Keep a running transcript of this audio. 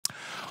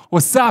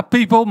What's up,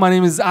 people? My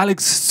name is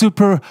Alex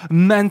Super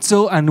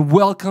Mental and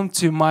welcome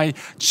to my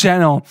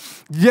channel.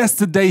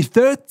 Yesterday,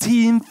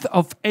 13th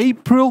of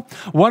April,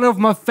 one of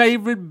my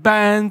favorite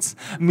bands,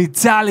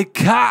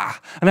 Metallica,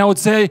 and I would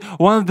say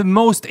one of the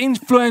most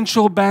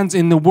influential bands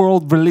in the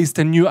world, released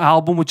a new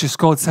album which is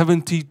called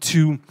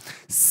 72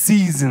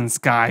 Seasons,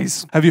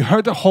 guys. Have you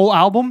heard the whole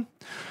album?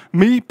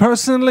 Me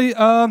personally,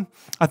 I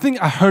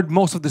think I heard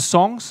most of the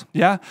songs,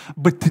 yeah?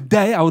 But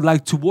today I would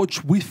like to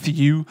watch with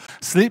you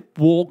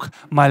Sleepwalk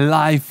My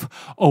Life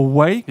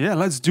Away. Yeah,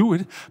 let's do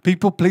it.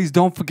 People, please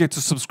don't forget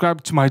to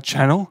subscribe to my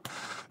channel.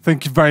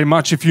 Thank you very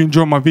much if you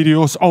enjoy my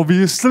videos,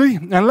 obviously.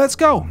 And let's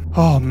go.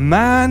 Oh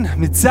man,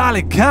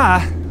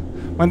 Metallica.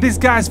 When these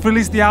guys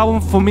release the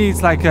album, for me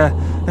it's like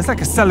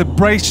a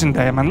celebration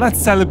day, man. Let's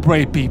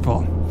celebrate,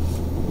 people.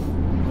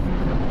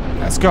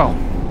 Let's go.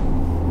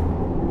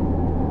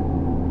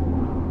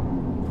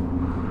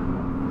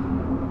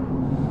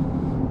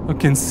 You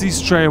can see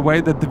straight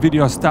away that the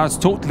video starts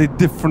totally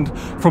different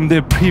from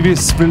their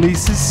previous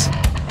releases.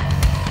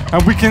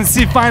 And we can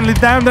see finally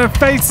down their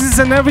faces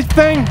and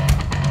everything.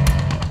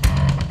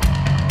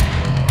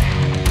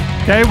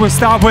 Okay, we'll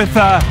start with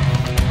a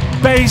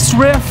bass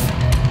riff.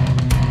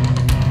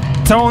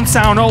 Tones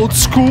sound old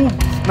school,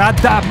 not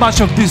that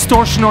much of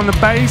distortion on the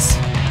bass.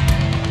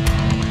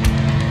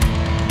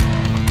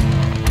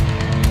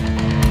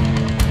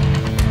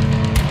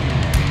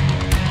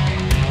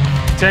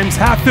 James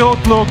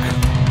Hetfield look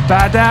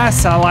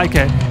badass, I like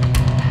it.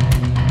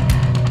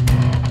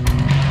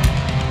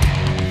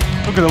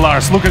 Look at it,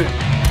 Lars, look at it.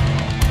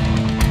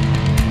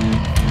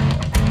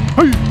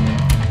 Hey.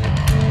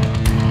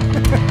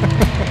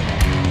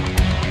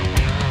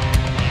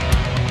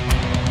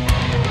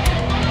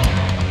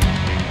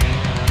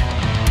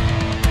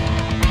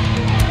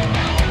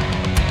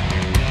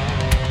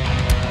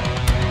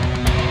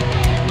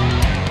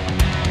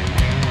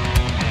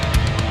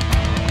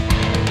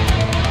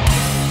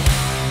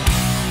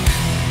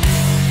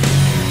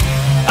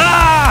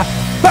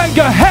 Bang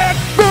your head,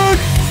 dude!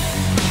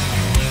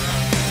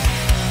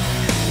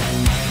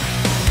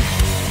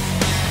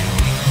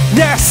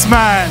 Yes,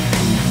 man!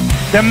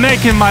 They're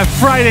making my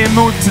Friday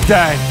mood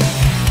today.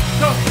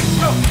 Go,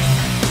 go!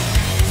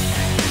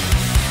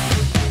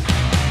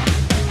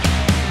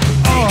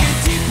 Oh.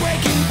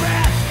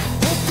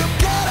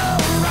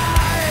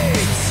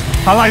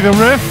 I like the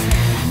riff.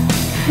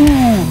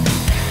 Ooh.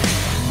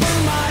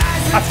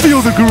 I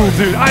feel the groove,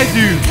 dude. I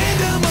do.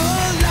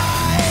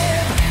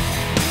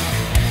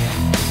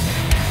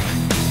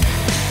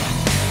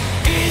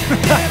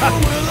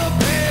 Will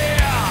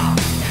appear,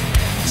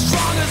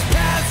 strong as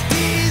past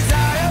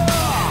desire.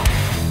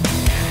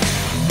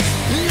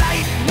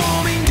 Light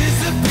warming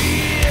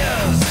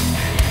disappears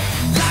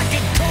like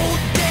a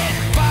cold dead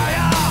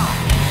fire.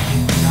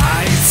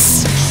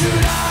 Nice.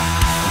 Should I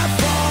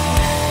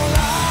fall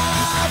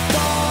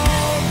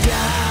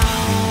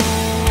down?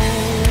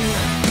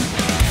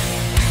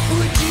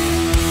 Would you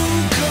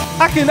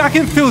go? I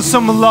can feel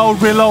some low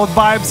reload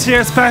vibes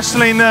here,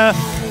 especially in the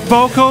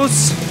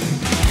vocals.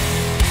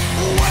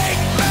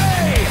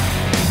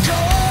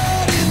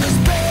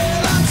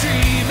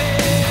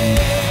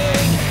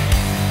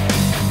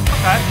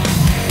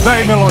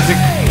 Very melodic.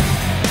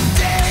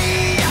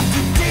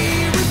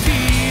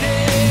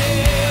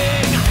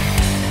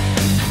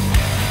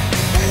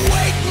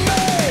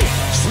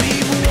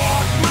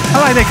 I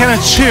like they kind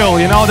of chill,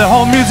 you know, the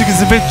whole music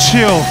is a bit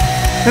chill.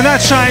 They're not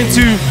trying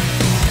to,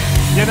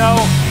 you know,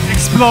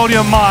 explode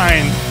your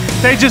mind.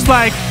 They just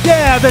like,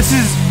 yeah, this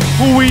is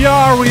who we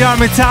are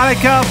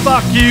Metallica,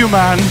 fuck you,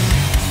 man.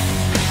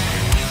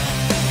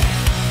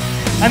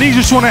 And you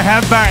just want to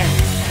headbang.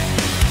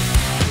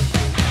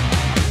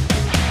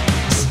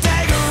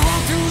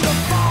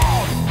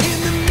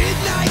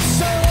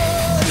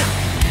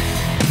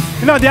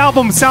 You know, the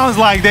album sounds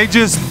like they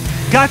just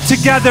got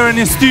together in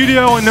the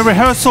studio, in the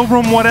rehearsal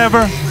room,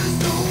 whatever.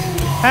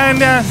 And,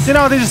 you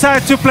know, they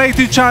decided to play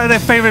to each other their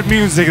favorite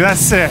music.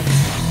 That's it.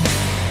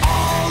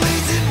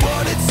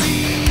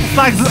 It's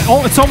like,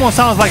 it almost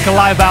sounds like a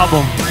live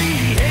album.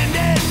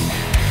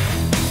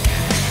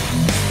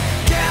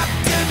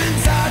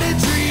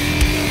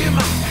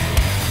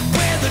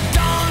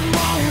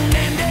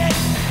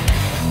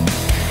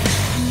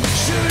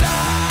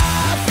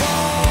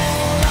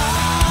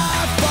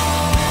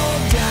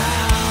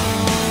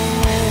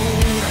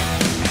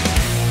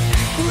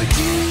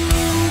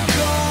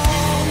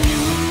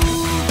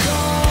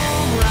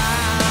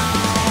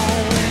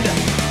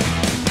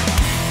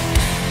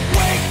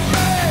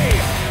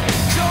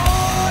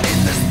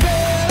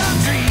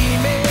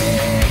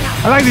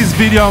 I like this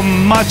video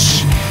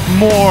much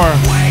more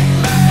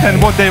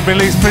than what they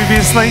released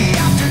previously,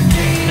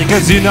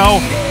 because, you know,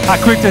 I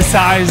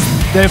criticized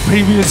their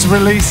previous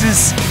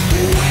releases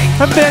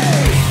a bit.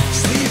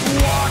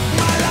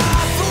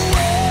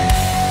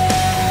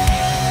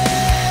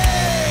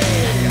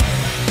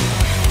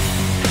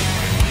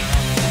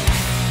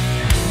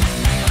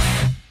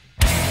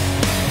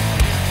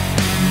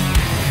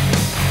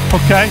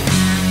 Okay.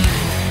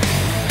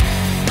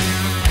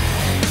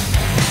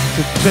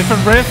 It's a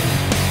different riff.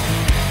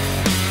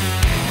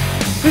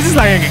 This is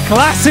like a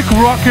classic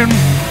rock and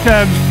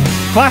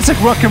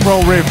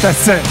roll riff.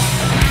 That's it.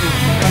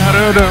 I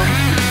don't know.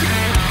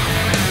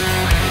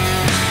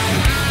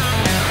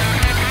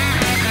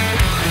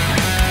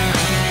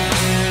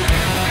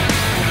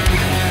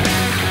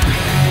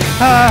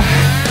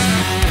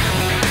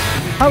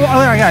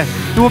 Okay,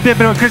 there will be a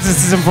bit of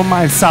criticism from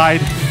my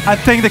side. I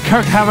think the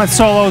Kirk Hammett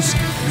solos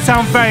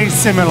sound very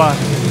similar,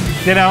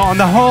 you know, on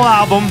the whole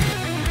album.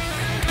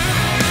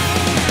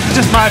 It's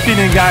just my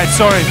opinion, guys.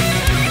 Sorry.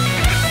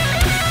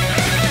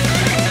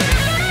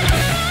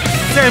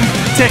 Same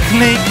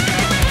technique.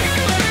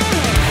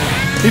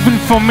 Even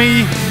for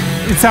me,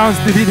 it sounds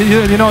that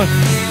you know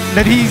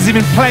that he's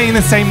even playing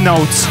the same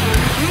notes.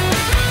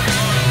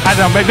 I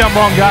don't know. Maybe I'm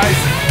wrong, guys.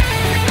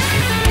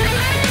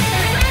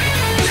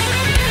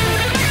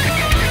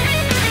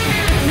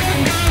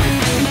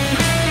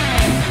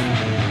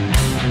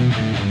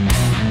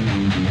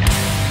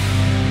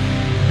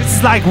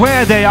 Like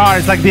where they are,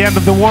 it's like the end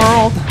of the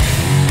world.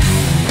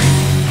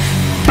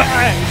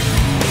 Bang!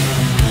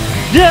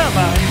 Yeah,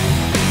 man!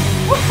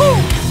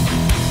 Woohoo!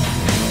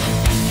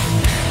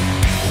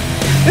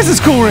 This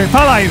is cool riff,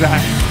 I like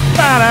that.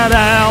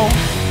 Ba-da-da.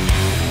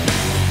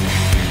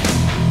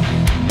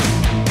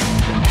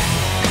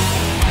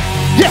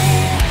 Yeah!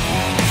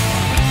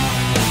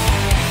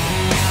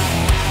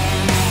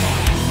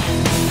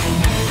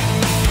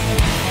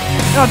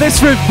 Now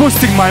this riff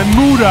boosting my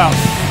mood up.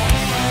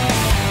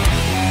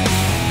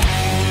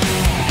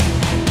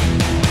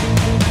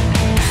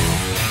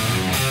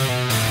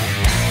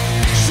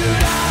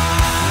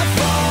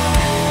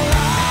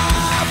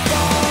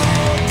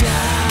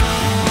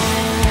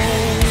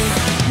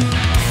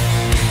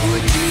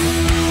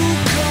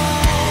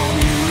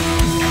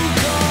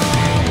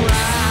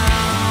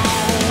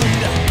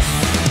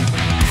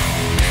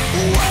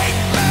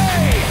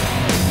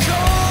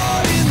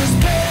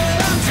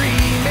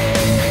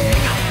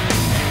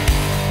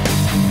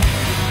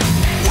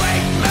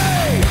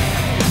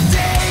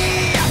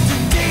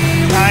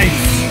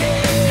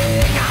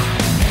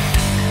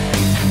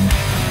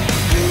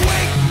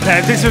 Yeah,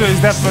 this one is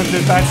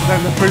definitely better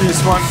than the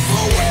previous one.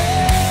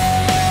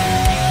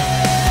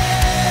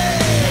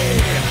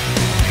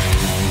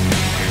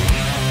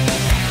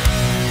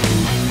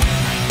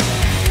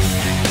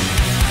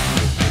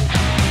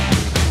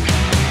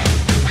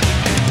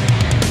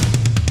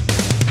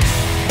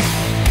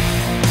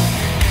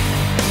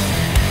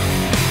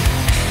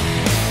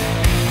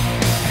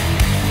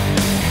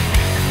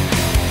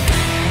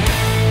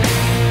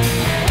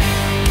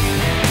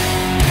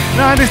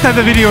 Now I understand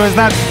the video is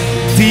not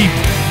deep.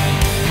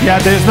 Yeah,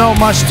 there's not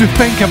much to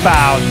think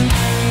about.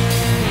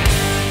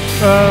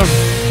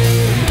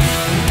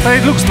 But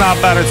it looks not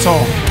bad at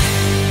all.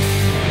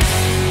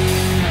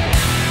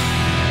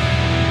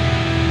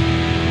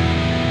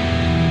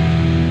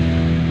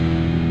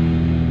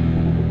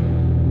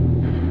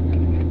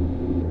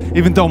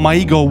 Even though my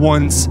ego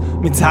wants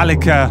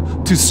Metallica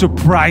to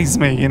surprise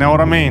me, you know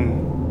what I mean?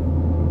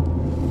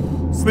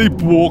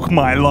 Sleepwalk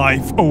my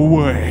life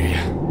away.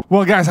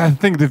 Well guys, I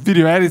think the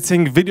video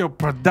editing, video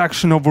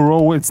production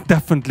overall, it's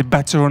definitely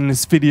better on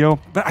this video.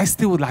 But I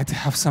still would like to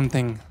have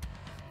something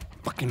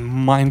fucking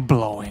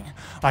mind-blowing.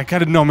 Like, I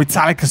don't know,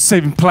 Metallica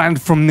saving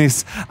planet from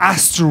this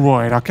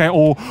asteroid, okay?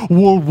 Or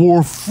World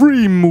War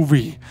III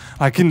movie,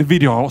 like in the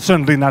video,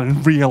 certainly not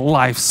in real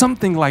life.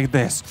 Something like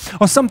this.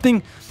 Or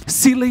something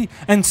silly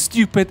and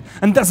stupid,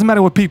 and doesn't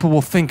matter what people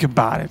will think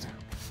about it.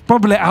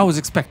 Probably I was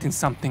expecting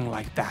something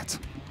like that.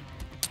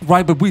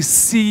 Right, but we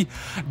see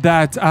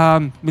that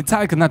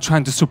Metallica not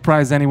trying to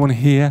surprise anyone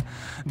here.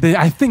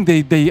 I think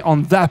they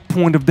on that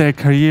point of their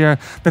career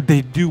that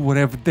they do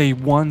whatever they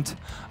want.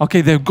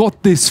 Okay, they've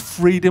got this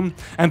freedom,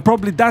 and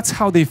probably that's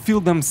how they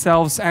feel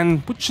themselves,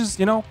 and which is,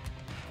 you know,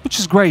 which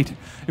is great.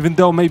 Even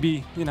though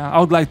maybe, you know, I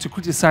would like to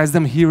criticize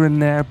them here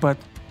and there, but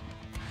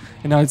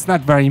you know, it's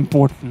not very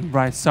important,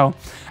 right? So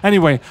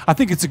anyway, I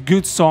think it's a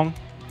good song.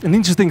 An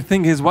interesting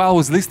thing is, while I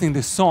was listening to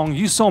this song,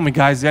 you saw me,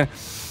 guys. Yeah,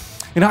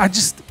 you know,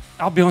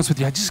 I'll be honest with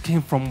you, I just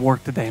came from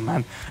work today,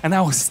 man, and I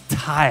was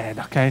tired,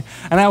 okay?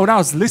 And when I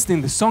was listening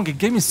to the song, it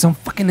gave me some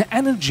fucking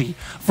energy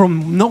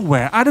from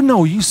nowhere. I don't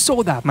know, you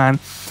saw that,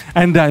 man.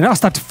 And I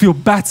started to feel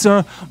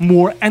better,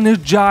 more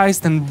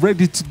energized and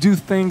ready to do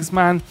things,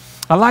 man.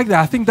 I like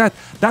that. I think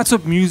that's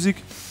what music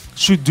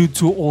should do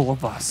to all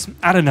of us.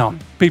 I don't know.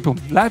 People,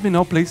 let me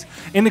know, please,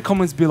 in the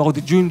comments below.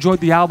 Did you enjoy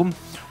the album?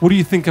 What do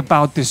you think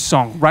about this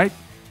song, right?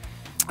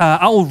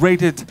 I will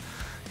rate it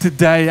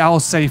today,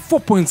 I'll say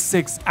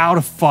 4.6 out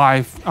of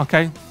 5,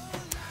 okay?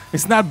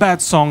 It's not a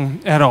bad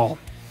song at all.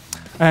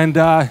 And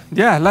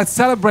yeah, let's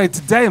celebrate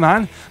today,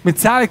 man.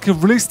 Metallica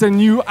released a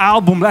new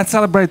album. Let's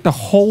celebrate the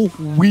whole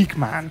week,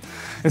 man.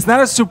 It's not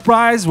a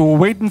surprise, we're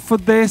waiting for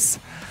this,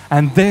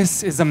 and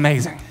this is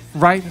amazing,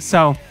 right?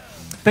 So,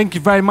 thank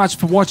you very much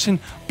for watching.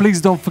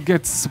 Please don't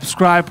forget to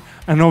subscribe,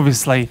 and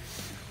obviously,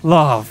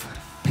 love,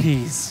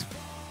 peace,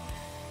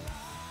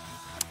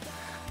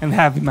 and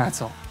heavy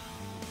metal.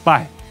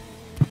 Bye.